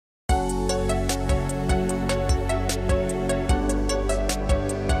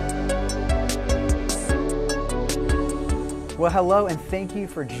Well, hello, and thank you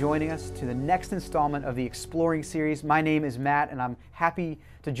for joining us to the next installment of the Exploring series. My name is Matt, and I'm happy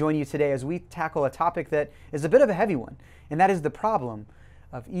to join you today as we tackle a topic that is a bit of a heavy one, and that is the problem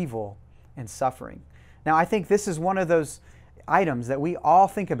of evil and suffering. Now, I think this is one of those items that we all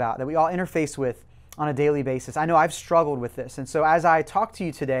think about, that we all interface with on a daily basis. I know I've struggled with this, and so as I talk to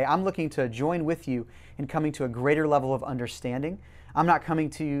you today, I'm looking to join with you in coming to a greater level of understanding. I'm not coming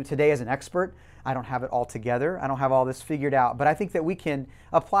to you today as an expert. I don't have it all together. I don't have all this figured out, but I think that we can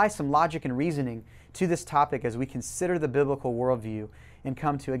apply some logic and reasoning to this topic as we consider the biblical worldview and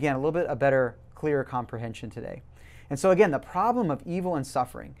come to, again, a little bit a better, clearer comprehension today. And so again, the problem of evil and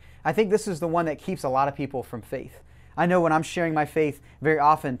suffering, I think this is the one that keeps a lot of people from faith. I know when I'm sharing my faith, very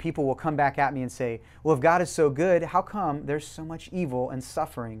often people will come back at me and say, well, if God is so good, how come there's so much evil and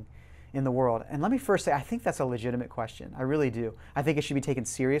suffering in the world? And let me first say, I think that's a legitimate question. I really do. I think it should be taken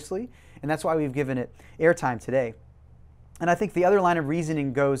seriously, and that's why we've given it airtime today. And I think the other line of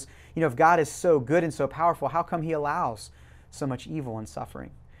reasoning goes, if God is so good and so powerful, how come He allows so much evil and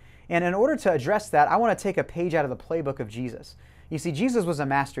suffering? And in order to address that, I want to take a page out of the playbook of Jesus. You see, Jesus was a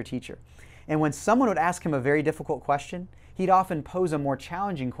master teacher. And when someone would ask Him a very difficult question, He'd often pose a more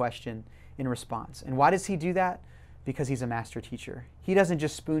challenging question in response. And why does He do that? Because He's a master teacher. He doesn't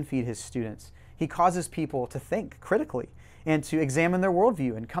just spoon-feed His students. He causes people to think critically and to examine their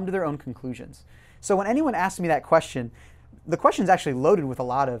worldview and come to their own conclusions. So when anyone asks me that question, the question is actually loaded with a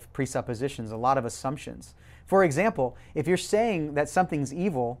lot of presuppositions, a lot of assumptions. For example, if you're saying that something's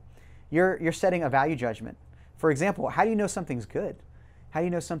evil, you're setting a value judgment. For example, how do you know something's good? How do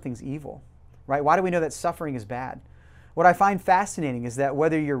you know something's evil? Right? Why do we know that suffering is bad? What I find fascinating is that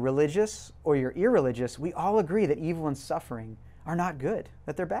whether you're religious or you're irreligious, we all agree that evil and suffering are not good,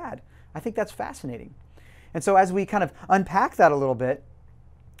 that they're bad. I think that's fascinating. And so as we kind of unpack that a little bit,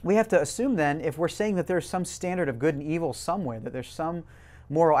 we have to assume then, if we're saying that there's some standard of good and evil somewhere, that there's some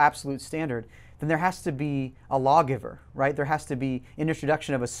moral absolute standard, then there has to be a lawgiver, right? There has to be an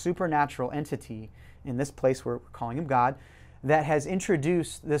introduction of a supernatural entity, in this place we're calling Him God, that has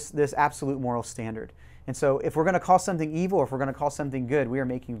introduced this absolute moral standard. And so if we're going to call something evil, or if we're going to call something good, we are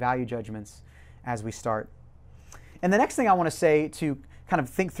making value judgments as we start. And the next thing I want to say to kind of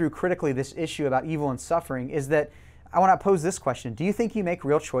think through critically this issue about evil and suffering is that I want to pose this question. Do you think you make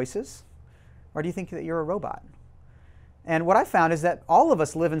real choices? Or do you think that you're a robot? And what I found is that all of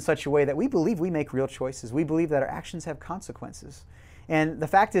us live in such a way that we believe we make real choices. We believe that our actions have consequences. And the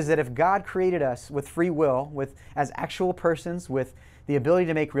fact is that if God created us with free will, as actual persons, with the ability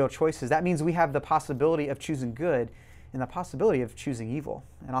to make real choices, that means we have the possibility of choosing good and the possibility of choosing evil.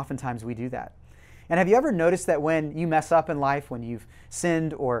 And oftentimes we do that. And have you ever noticed that when you mess up in life, when you've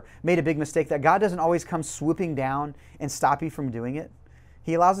sinned or made a big mistake, that God doesn't always come swooping down and stop you from doing it?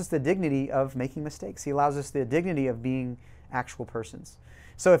 He allows us the dignity of making mistakes. He allows us the dignity of being actual persons.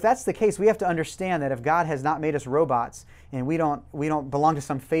 So if that's the case, we have to understand that if God has not made us robots and we don't belong to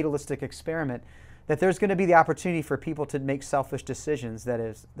some fatalistic experiment, that there's going to be the opportunity for people to make selfish decisions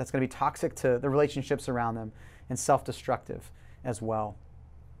that's going to be toxic to the relationships around them and self-destructive as well.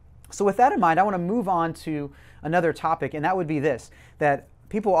 So with that in mind, I want to move on to another topic, and that would be this, that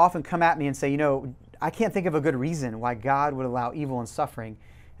people often come at me and say, I can't think of a good reason why God would allow evil and suffering,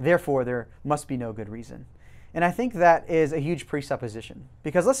 therefore there must be no good reason. And I think that is a huge presupposition,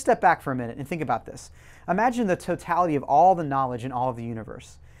 because let's step back for a minute and think about this. Imagine the totality of all the knowledge in all of the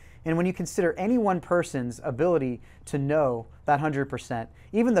universe. And when you consider any one person's ability to know that 100%,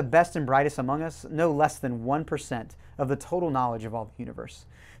 even the best and brightest among us know less than 1% of the total knowledge of all the universe.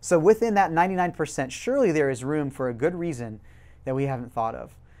 So within that 99%, surely there is room for a good reason that we haven't thought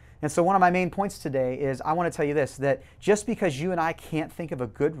of. And so one of my main points today is I want to tell you this, that just because you and I can't think of a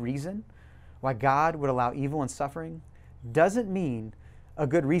good reason why God would allow evil and suffering doesn't mean a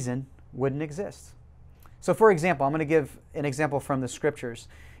good reason wouldn't exist. So for example, I'm going to give an example from the scriptures.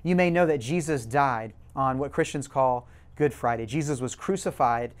 You may know that Jesus died on what Christians call Good Friday. Jesus was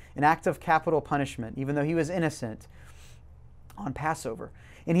crucified, an act of capital punishment, even though He was innocent, on Passover.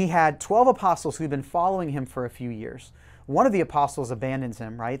 And He had 12 apostles who'd been following Him for a few years. One of the apostles abandons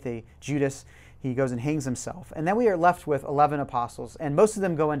Him, right? Judas, he goes and hangs himself. And then we are left with 11 apostles, and most of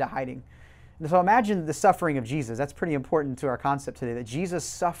them go into hiding. So imagine the suffering of Jesus. That's pretty important to our concept today, that Jesus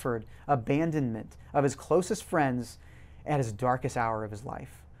suffered abandonment of His closest friends at His darkest hour of His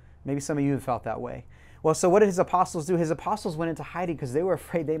life. Maybe some of you have felt that way. Well, so what did His apostles do? His apostles went into hiding because they were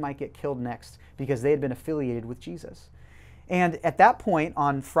afraid they might get killed next because they had been affiliated with Jesus. And at that point,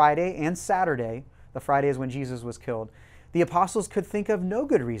 on Friday and Saturday, the Friday is when Jesus was killed, the apostles could think of no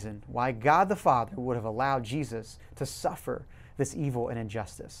good reason why God the Father would have allowed Jesus to suffer this evil and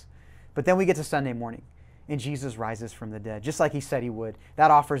injustice. But then we get to Sunday morning, and Jesus rises from the dead, just like he said he would.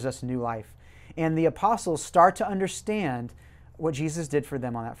 That offers us new life. And the apostles start to understand what Jesus did for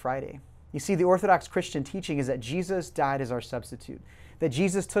them on that Friday. You see, the Orthodox Christian teaching is that Jesus died as our substitute, that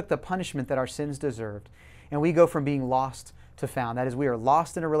Jesus took the punishment that our sins deserved, and we go from being lost to found. That is, we are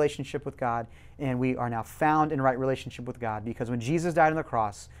lost in a relationship with God, and we are now found in right relationship with God, because when Jesus died on the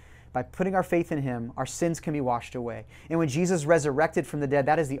cross, by putting our faith in him, our sins can be washed away. And when Jesus resurrected from the dead,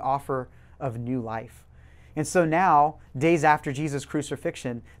 that is the offer of new life. And so now, days after Jesus'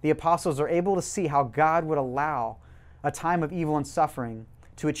 crucifixion, the apostles are able to see how God would allow a time of evil and suffering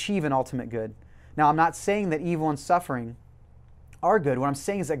to achieve an ultimate good. Now, I'm not saying that evil and suffering are good. What I'm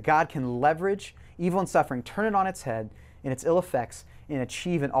saying is that God can leverage evil and suffering, turn it on its head and its ill effects, and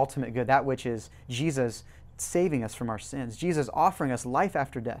achieve an ultimate good, that which is Jesus saving us from our sins, Jesus offering us life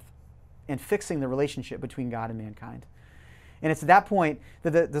after death, and fixing the relationship between God and mankind. And it's at that point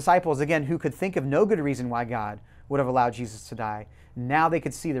that the disciples, again, who could think of no good reason why God would have allowed Jesus to die, now they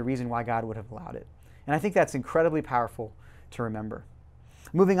could see the reason why God would have allowed it. And I think that's incredibly powerful to remember.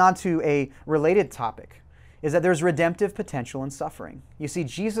 Moving on to a related topic is that there's redemptive potential in suffering. You see,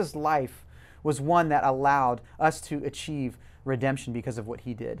 Jesus' life was one that allowed us to achieve redemption because of what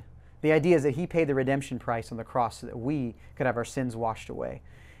he did. The idea is that he paid the redemption price on the cross so that we could have our sins washed away.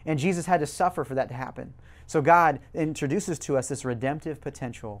 And Jesus had to suffer for that to happen. So God introduces to us this redemptive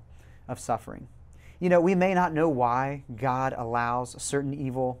potential of suffering. You know, we may not know why God allows certain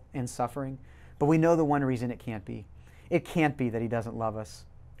evil and suffering, but we know the one reason it can't be. It can't be that he doesn't love us.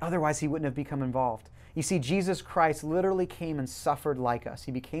 Otherwise, he wouldn't have become involved. You see, Jesus Christ literally came and suffered like us.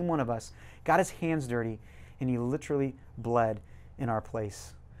 He became one of us, got his hands dirty, and he literally bled in our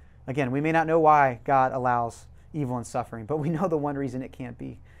place. Again, we may not know why God allows evil and suffering, but we know the one reason it can't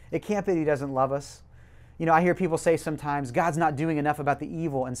be. It can't be that he doesn't love us. You know, I hear people say sometimes, God's not doing enough about the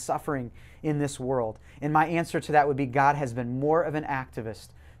evil and suffering in this world. And my answer to that would be, God has been more of an activist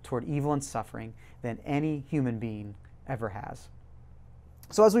toward evil and suffering than any human being ever has.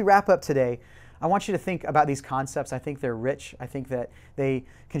 So as we wrap up today, I want you to think about these concepts. I think they're rich. I think that they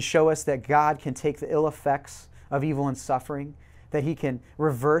can show us that God can take the ill effects of evil and suffering, that he can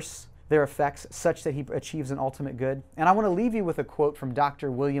reverse their effects such that he achieves an ultimate good. And I want to leave you with a quote from Dr.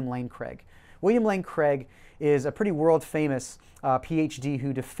 William Lane Craig. William Lane Craig is a pretty world-famous PhD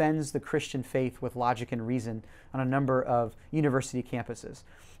who defends the Christian faith with logic and reason on a number of university campuses.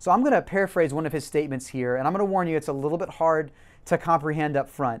 So I'm going to paraphrase one of his statements here, and I'm going to warn you it's a little bit hard to comprehend up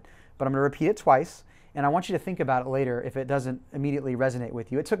front, but I'm going to repeat it twice, and I want you to think about it later if it doesn't immediately resonate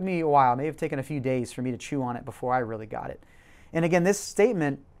with you. It took me a while, it may have taken a few days for me to chew on it before I really got it. And again, this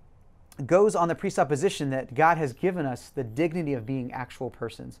statement goes on the presupposition that God has given us the dignity of being actual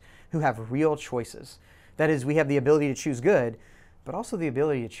persons who have real choices. That is, we have the ability to choose good, but also the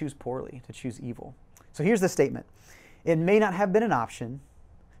ability to choose poorly, to choose evil. So here's the statement. It may not have been an option,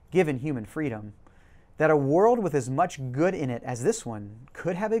 given human freedom, that a world with as much good in it as this one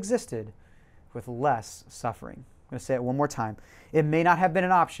could have existed with less suffering. I'm going to say it one more time. It may not have been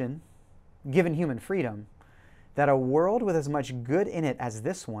an option, given human freedom, that a world with as much good in it as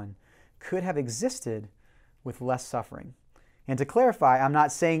this one could have existed with less suffering. And to clarify, I'm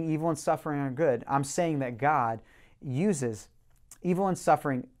not saying evil and suffering are good. I'm saying that God uses evil and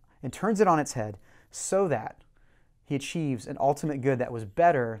suffering and turns it on its head so that he achieves an ultimate good that was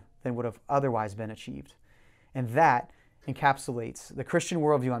better than would have otherwise been achieved. And that encapsulates the Christian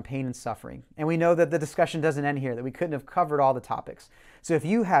worldview on pain and suffering. And we know that the discussion doesn't end here, that we couldn't have covered all the topics. So if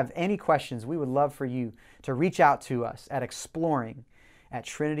you have any questions, we would love for you to reach out to us at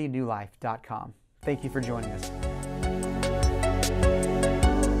exploring@trinitynewlife.com. Thank you for joining us.